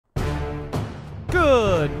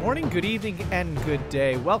Good morning, good evening, and good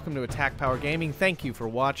day. Welcome to Attack Power Gaming. Thank you for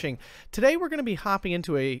watching. Today we're going to be hopping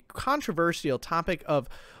into a controversial topic of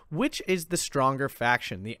which is the stronger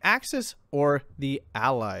faction, the Axis or the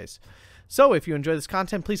Allies. So if you enjoy this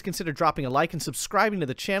content, please consider dropping a like and subscribing to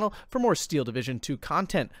the channel for more Steel Division 2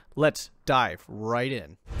 content. Let's dive right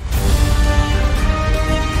in.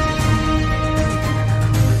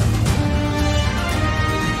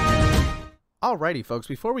 Alrighty folks,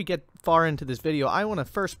 before we get far into this video, I want to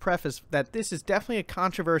first preface that this is definitely a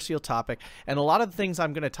controversial topic, and a lot of the things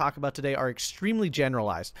I'm going to talk about today are extremely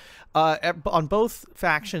generalized. On both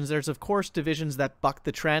factions, there's of course divisions that buck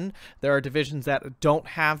the trend. There are divisions that don't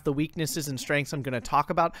have the weaknesses and strengths I'm going to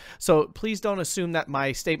talk about, so please don't assume that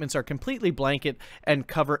my statements are completely blanket and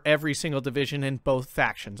cover every single division in both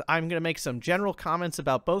factions. I'm going to make some general comments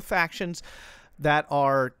about both factions that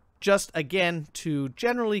are just, again, to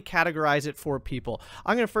generally categorize it for people.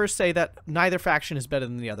 I'm going to first say that neither faction is better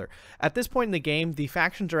than the other. At this point in the game, the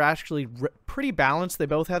factions are actually pretty balanced. They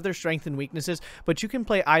both have their strengths and weaknesses, but you can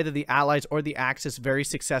play either the Allies or the Axis very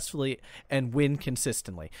successfully and win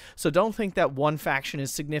consistently. So don't think that one faction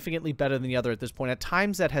is significantly better than the other at this point. At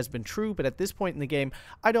times that has been true, but at this point in the game,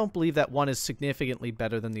 I don't believe that one is significantly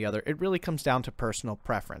better than the other. It really comes down to personal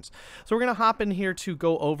preference. So we're going to hop in here to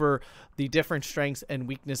go over the different strengths and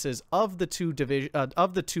weaknesses of the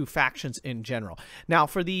two factions in general. Now,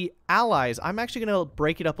 for the Allies, I'm actually going to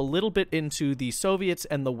break it up a little bit into the Soviets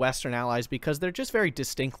and the Western Allies because they're just very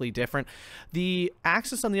distinctly different. The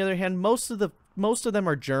Axis, on the other hand, most of them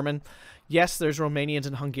are German. Yes, there's Romanians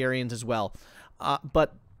and Hungarians as well,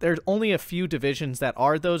 but there's only a few divisions that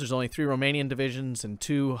are those. There's only 3 Romanian divisions and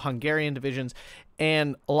 2 Hungarian divisions,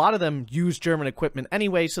 and a lot of them use German equipment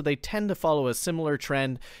anyway, so they tend to follow a similar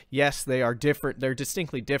trend. Yes, they are different. They're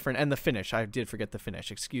distinctly different. And the Finnish, I did forget the Finnish,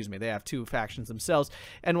 excuse me. They have 2 factions themselves,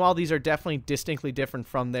 and while these are definitely distinctly different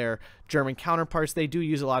from their German counterparts, they do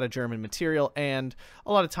use a lot of German material, and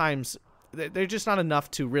a lot of times they're just not enough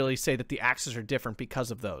to really say that the Axis are different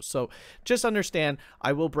because of those. So just understand,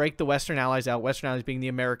 I will break the Western Allies out, Western Allies being the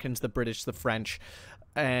Americans, the British, the French,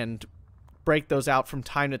 and break those out from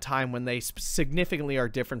time to time when they significantly are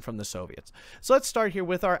different from the Soviets. So let's start here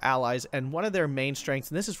with our Allies, and one of their main strengths,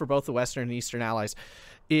 and this is for both the Western and Eastern Allies,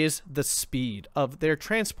 is the speed of their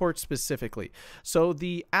transport specifically. So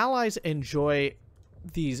the Allies enjoy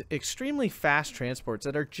these extremely fast transports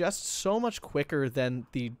that are just so much quicker than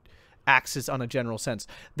the Axis on a general sense.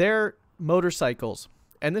 Their motorcycles,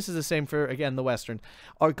 and this is the same for, again, the Western,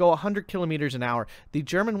 go 100 kilometers an hour. The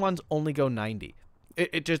German ones only go 90.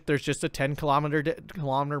 There's just a 10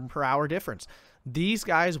 kilometer per hour difference. These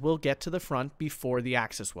guys will get to the front before the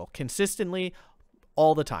Axis will, consistently,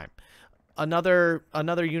 all the time. Another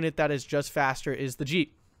unit that is just faster is the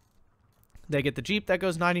Jeep. They get the Jeep that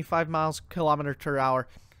goes 95 kilometers per hour.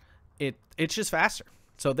 It's just faster.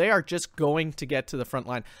 So they are just going to get to the front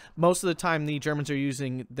line. Most of the time, the Germans are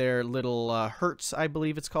using their little Hertz, I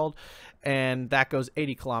believe it's called, and that goes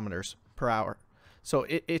 80 kilometers per hour. So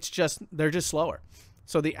they're just slower.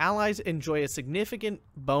 So the Allies enjoy a significant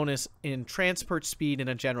bonus in transport speed in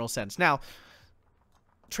a general sense. Now,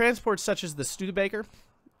 transports such as the Studebaker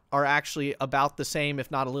are actually about the same,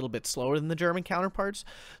 if not a little bit slower than the German counterparts.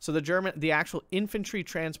 So the actual infantry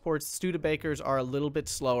transports, Studebakers, are a little bit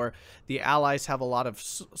slower. The Allies have a lot of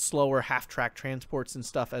slower half-track transports and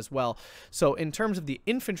stuff as well. So in terms of the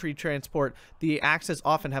infantry transport, the Axis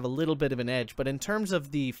often have a little bit of an edge. But in terms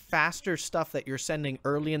of the faster stuff that you're sending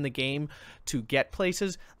early in the game to get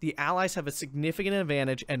places, the Allies have a significant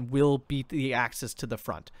advantage and will beat the Axis to the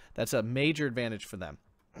front. That's a major advantage for them.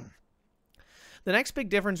 The next big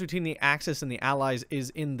difference between the Axis and the Allies is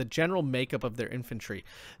in the general makeup of their infantry.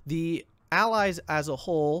 The Allies as a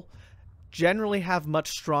whole generally have much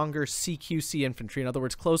stronger CQC infantry, in other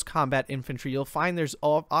words, close combat infantry. You'll find there's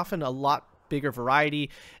often a lot bigger variety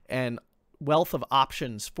and wealth of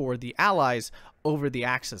options for the Allies over the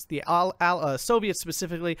Axis. The Soviets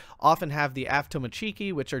specifically often have the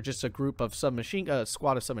Avtomachiki, which are just a group of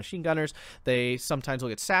squad of submachine gunners. They sometimes will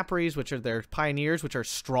get Saparies, which are their pioneers, which are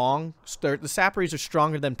strong. The Saparies are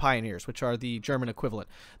stronger than pioneers, which are the German equivalent.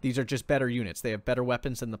 These are just better units. They have better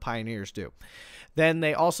weapons than the pioneers do. Then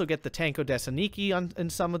they also get the Tanko Desaniki in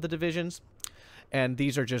some of the divisions. And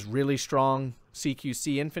these are just really strong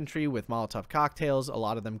CQC infantry with Molotov cocktails. A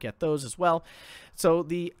lot of them get those as well. So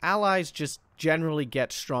the Allies just generally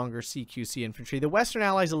get stronger CQC infantry. The Western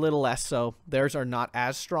Allies a little less so. Theirs are not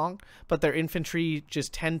as strong, but their infantry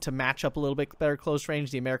just tend to match up a little bit better close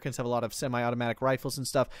range. The Americans have a lot of semi-automatic rifles and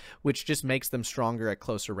stuff, which just makes them stronger at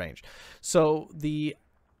closer range. So the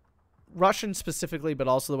Russians specifically, but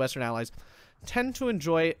also the Western Allies, tend to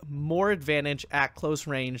enjoy more advantage at close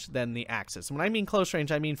range than the Axis. And when I mean close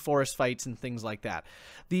range, I mean forest fights and things like that.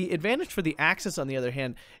 The advantage for the Axis, on the other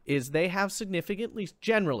hand, is they have significantly,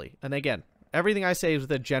 generally, and again, everything I say is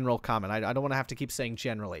with a general comment. I don't want to have to keep saying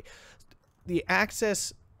generally. The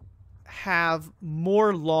Axis have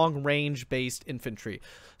more long-range based infantry,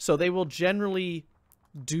 so they will generally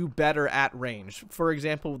do better at range. For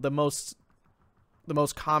example, the most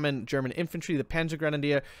common German infantry, the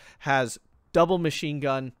Panzergrenadier, has double machine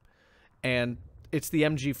gun, and it's the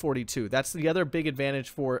MG42. That's the other big advantage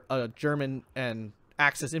for German and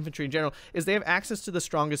Axis infantry in general, is they have access to the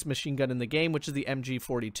strongest machine gun in the game, which is the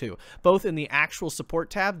MG42. Both in the actual support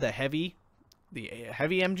tab, the heavy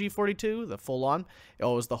MG42, the full-on.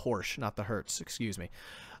 Oh, it was the Horsch, not the Hertz, excuse me.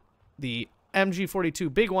 The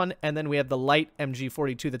MG42 big one, and then we have the light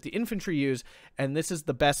MG42 that the infantry use, and this is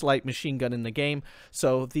the best light machine gun in the game.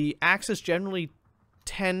 So the Axis generally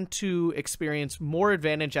tend to experience more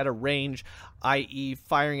advantage at a range, i.e.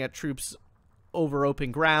 firing at troops over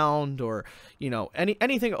open ground, or, you know,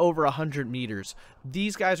 anything over 100 meters.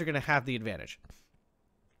 These guys are going to have the advantage.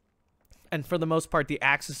 And for the most part, the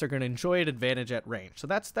Axis are going to enjoy an advantage at range. So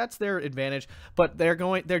that's their advantage, but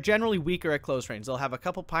they're generally weaker at close range. They'll have a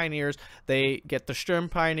couple Pioneers. They get the Sturm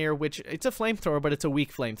Pioneer, which it's a flamethrower, but it's a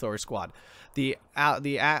weak flamethrower squad. The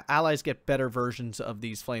Allies get better versions of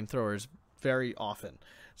these flamethrowers very often.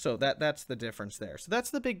 So that's the difference there. So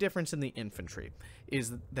that's the big difference in the infantry,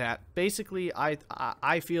 is that basically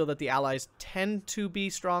I feel that the Allies tend to be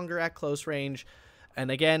stronger at close range. And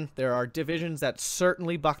again, there are divisions that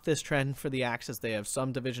certainly buck this trend for the Axis. They have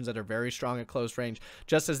some divisions that are very strong at close range,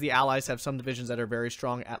 just as the Allies have some divisions that are very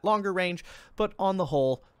strong at longer range. But on the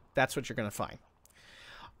whole, that's what you're going to find.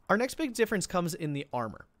 Our next big difference comes in the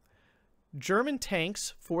armor. German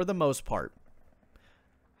tanks, for the most part,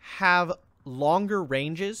 have longer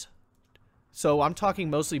ranges. So I'm talking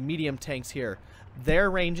mostly medium tanks here. Their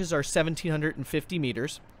ranges are 1,750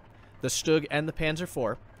 meters, the Stug and the Panzer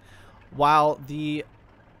IV, while the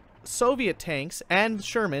Soviet tanks and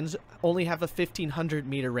Shermans only have a 1,500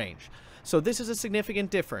 meter range. So this is a significant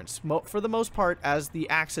difference. For the most part, as the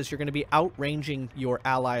Axis, you're going to be outranging your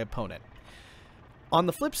ally opponent. On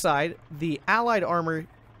the flip side, the Allied armor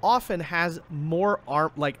often has more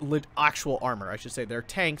actual armor, I should say. Their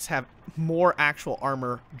tanks have more actual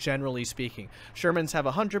armor, generally speaking. Shermans have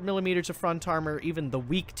 100 millimeters of front armor. Even the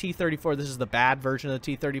weak T-34, this is the bad version of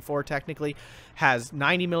the T-34 technically, has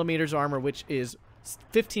 90 millimeters armor, which is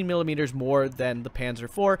 15 millimeters more than the Panzer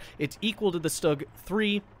IV. It's equal to the Stug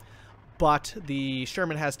 3, but the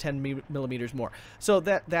Sherman has 10 millimeters more. So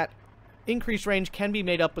that increased range can be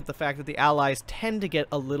made up with the fact that the Allies tend to get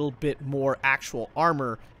a little bit more actual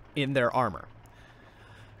armor in their armor.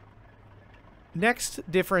 Next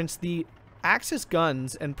difference, the Axis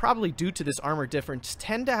guns, and probably due to this armor difference,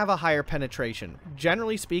 tend to have a higher penetration.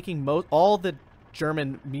 Generally speaking, all the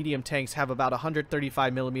German medium tanks have about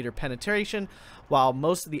 135 millimeter penetration, while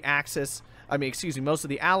most of the most of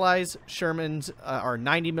the Allies, Shermans are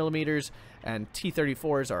 90 millimeters, and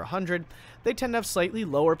T-34s are 100. They tend to have slightly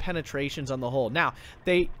lower penetrations on the whole. Now,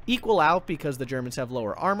 they equal out because the Germans have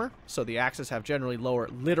lower armor, so the Axis have generally lower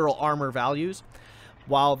literal armor values,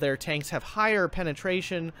 while their tanks have higher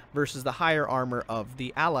penetration versus the higher armor of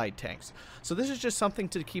the Allied tanks. So this is just something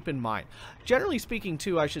to keep in mind. Generally speaking,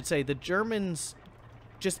 too, I should say, the Germans,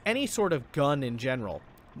 just any sort of gun in general,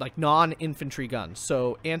 like non-infantry guns,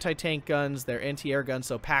 so anti-tank guns, their anti-air guns,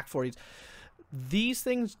 so PaK-40s, these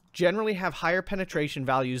things generally have higher penetration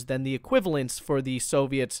values than the equivalents for the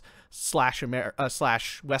Soviets slash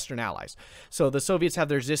Western Allies. So the Soviets have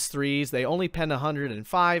their ZIS-3s. They only pen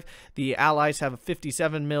 105. The Allies have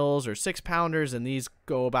 57 mils or 6-pounders, and these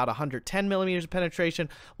go about 110 millimeters of penetration,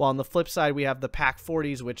 while on the flip side, we have the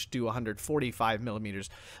PaK-40s, which do 145 millimeters.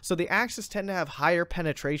 So the Axis tend to have higher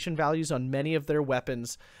penetration values on many of their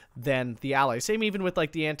weapons than the Allies. Same even with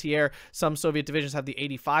like the anti-air. Some Soviet divisions have the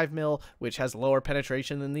 85 mil, which has lower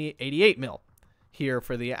penetration than the 88 mil here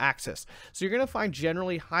for the Axis. So you're going to find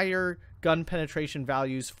generally higher gun penetration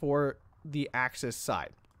values for the Axis side.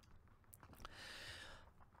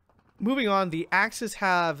 Moving on, the Axis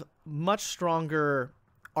have much stronger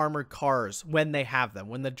armored cars when they have them.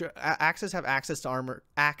 When the Axis have access to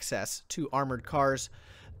armored cars,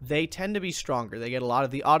 they tend to be stronger. They get a lot of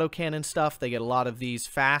the autocannon stuff. They get a lot of these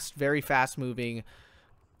fast, very fast-moving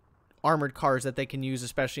armored cars that they can use,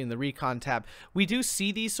 especially in the recon tab. We do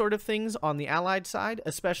see these sort of things on the Allied side,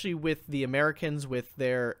 especially with the Americans with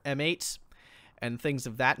their M8s and things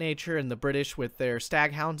of that nature, and the British with their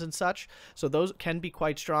Staghounds and such. So those can be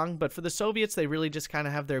quite strong. But for the Soviets, they really just kind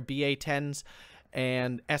of have their BA-10s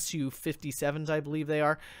and Su-57s, I believe they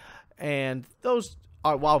are. And those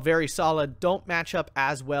are, while very solid, don't match up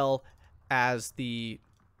as well as the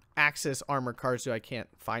Axis armor cars do. I can't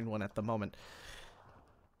find one at the moment.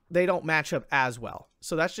 They don't match up as well.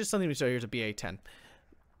 So that's just something we saw. Here's a BA-10.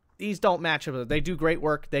 These don't match up. They do great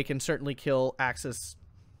work. They can certainly kill Axis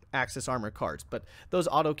armor cars, but those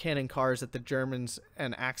autocannon cars that the Germans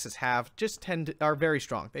and Axis have just are very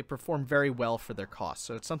strong. They perform very well for their cost,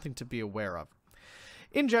 so it's something to be aware of.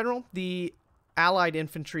 In general, the Allied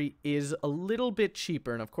infantry is a little bit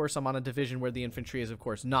cheaper, and of course I'm on a division where the infantry is of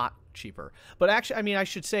course not cheaper. But actually, I mean, I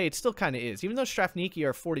should say it still kind of is. Even though Strafniki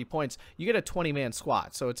are 40 points, you get a 20-man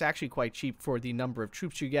squad, so it's actually quite cheap for the number of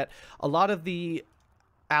troops you get. A lot of the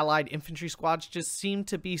Allied infantry squads just seem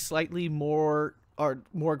to be slightly more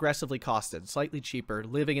aggressively costed, slightly cheaper,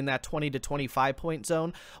 living in that 20 to 25 point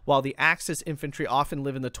zone, while the Axis infantry often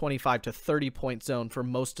live in the 25 to 30 point zone for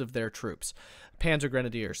most of their troops. Panzer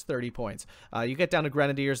Grenadiers, 30 points. You get down to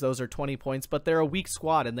Grenadiers, those are 20 points, but they're a weak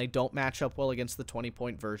squad and they don't match up well against the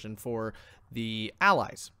 20-point version for the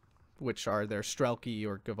Allies, which are their Strelki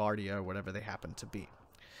or Gavardia or whatever they happen to be.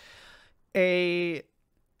 A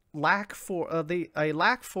lack for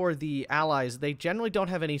the Allies, they generally don't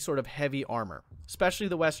have any sort of heavy armor, especially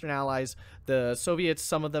the Western Allies. The Soviets,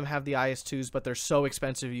 some of them have the IS-2s, but they're so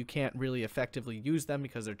expensive you can't really effectively use them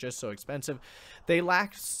because they're just so expensive. They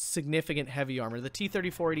lack significant heavy armor. The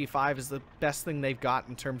T-34-85 is the best thing they've got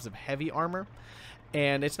in terms of heavy armor,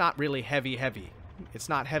 and it's not really heavy. It's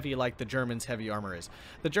not heavy like the Germans' heavy armor is.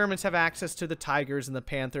 The Germans have access to the Tigers and the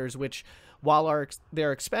Panthers, which, while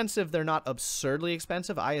they're expensive, they're not absurdly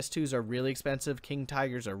expensive. IS-2s are really expensive. King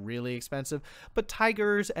Tigers are really expensive. But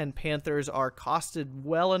Tigers and Panthers are costed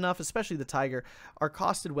well enough, especially the Tiger, are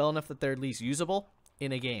costed well enough that they're at least usable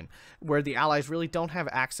in a game, where the Allies really don't have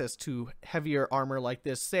access to heavier armor like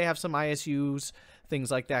this. They have some ISUs, things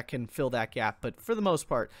like that can fill that gap, but for the most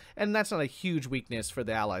part, and that's not a huge weakness for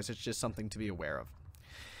the Allies, it's just something to be aware of.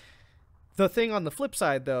 The thing on the flip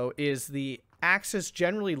side, though, is the Axis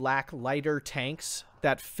generally lack lighter tanks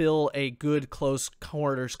that fill a good close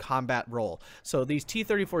quarters combat role. So these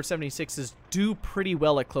T-34-76s do pretty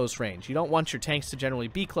well at close range. You don't want your tanks to generally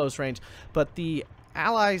be close range, but the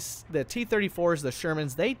Allies, the T-34s, the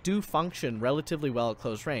Shermans, they do function relatively well at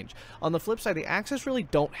close range. On the flip side, the Axis really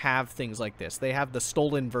don't have things like this. They have the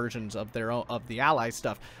stolen versions of their own, of the Allies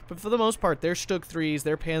stuff, but for the most part, their Stug 3s,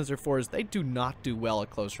 their Panzer 4s, they do not do well at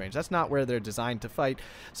close range. That's not where they're designed to fight.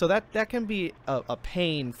 So that can be a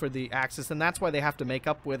pain for the Axis, and that's why they have to make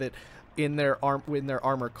up with it in their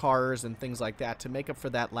armor cars and things like that to make up for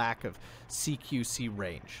that lack of CQC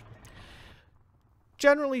range.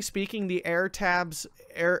 Generally speaking, the air tabs,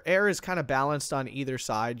 air is kind of balanced on either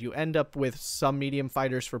side. You end up with some medium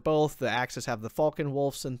fighters for both. The Axis have the Falcon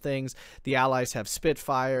Wolves and things. The Allies have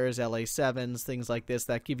Spitfires, LA-7s, things like this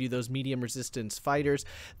that give you those medium resistance fighters.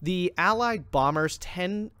 The Allied bombers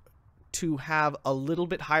tend to have a little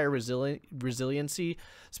bit higher resiliency,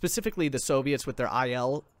 specifically the Soviets with their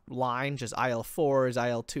IL line, just IL-4s,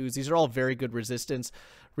 IL-2s. These are all very good resilience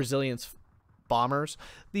bombers.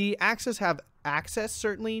 The Axis have access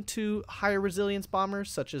certainly to higher resilience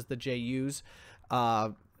bombers such as the JUs.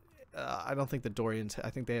 I don't think the Dorians,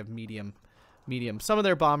 I think they have medium. Some of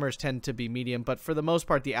their bombers tend to be medium, but for the most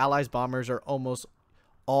part the Allies bombers are almost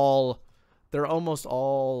all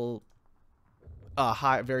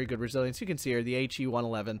high, very good resilience. You can see here the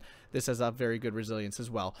HE-111, this has a very good resilience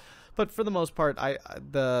as well, but for the most part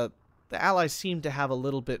the Allies seem to have a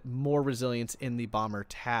little bit more resilience in the bomber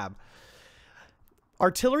tab.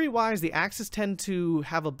 Artillery-wise, the Axis tend to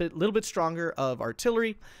have little bit stronger of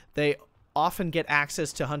artillery. They often get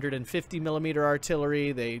access to 150mm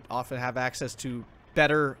artillery. They often have access to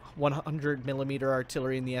better 100mm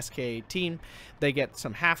artillery in the SK-18. They get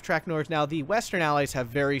some half-track Nords. Now, the Western Allies have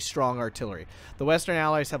very strong artillery. The Western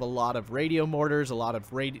Allies have a lot of radio mortars, a lot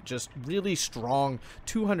of just really strong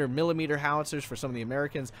 200mm howitzers for some of the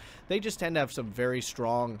Americans. They just tend to have some very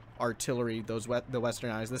strong artillery, the Western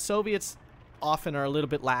Allies. The Soviets often are a little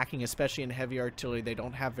bit lacking, especially in heavy artillery. They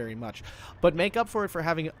don't have very much, but make up for it for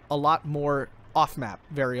having a lot more off-map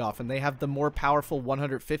very often. They have the more powerful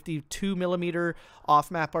 152mm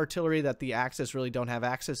off-map artillery that the Axis really don't have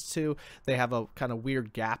access to. They have a kind of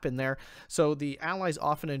weird gap in there. So the Allies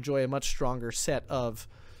often enjoy a much stronger set of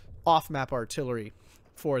off-map artillery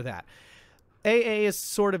for that. AA is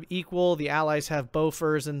sort of equal. The Allies have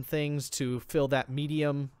Bofors and things to fill that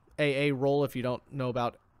medium AA role. If you don't know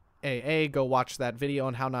about AA, go watch that video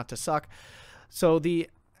on how not to suck. So the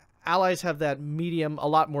Allies have that medium, a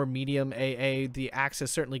lot more medium AA. The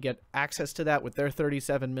Axis certainly get access to that with their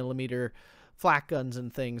 37mm flak guns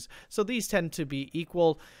and things. So these tend to be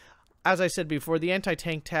equal. as I said before, the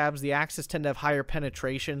anti-tank tabs, the Axis tend to have higher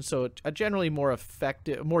penetration, so a generally more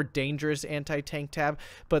effective, more dangerous anti-tank tab,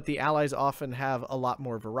 but the allies often have a lot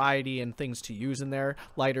more variety and things to use in there,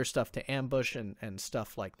 lighter stuff to ambush and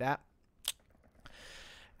stuff like that.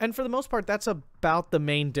 And for the most part, that's about the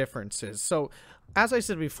main differences. So, as I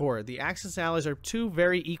said before, the Axis and Allies are two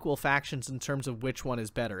very equal factions in terms of which one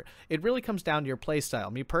is better. It really comes down to your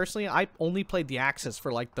playstyle. Me personally, I only played the Axis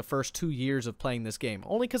for like the first 2 years of playing this game,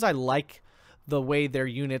 only because I like the way their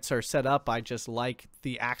units are set up. I just like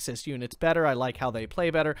the Axis units better. I like how they play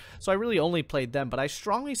better. So I really only played them, but I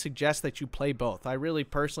strongly suggest that you play both. I really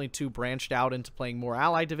personally too branched out into playing more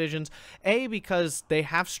Allied divisions, because they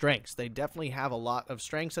have strengths. They definitely have a lot of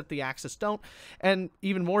strengths that the Axis don't, and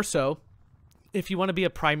even more so, if you want to be a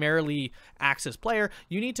primarily Axis player,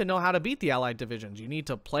 you need to know how to beat the Allied divisions. You need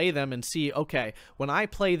to play them and see, okay, when I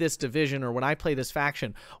play this division or when I play this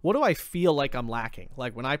faction, what do I feel like I'm lacking?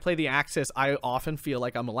 Like when I play the Axis, I often feel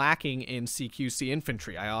like I'm lacking in CQC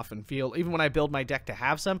infantry. I often feel, even when I build my deck to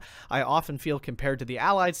have some, I often feel compared to the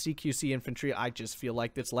Allied CQC infantry, I just feel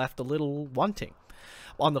like it's left a little wanting.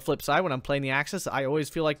 On the flip side, when I'm playing the Axis, I always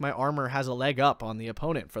feel like my armor has a leg up on the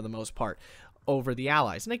opponent for the most part over the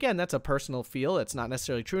allies. And again, that's a personal feel. It's not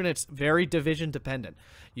necessarily true, and it's very division dependent.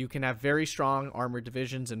 You can have very strong armored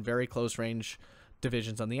divisions and very close range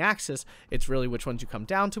divisions on the Axis. It's really which ones you come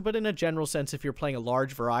down to, but in a general sense, if you're playing a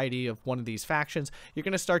large variety of one of these factions, you're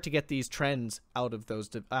going to start to get these trends out of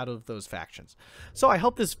those factions. So I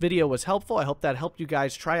hope this video was helpful. I hope that helped you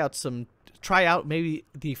guys try out maybe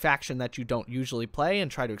the faction that you don't usually play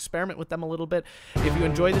and try to experiment with them a little bit. If you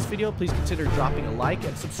enjoyed this video, please consider dropping a like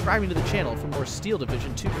and subscribing to the channel for more Steel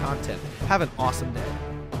Division 2 content. Have an awesome day.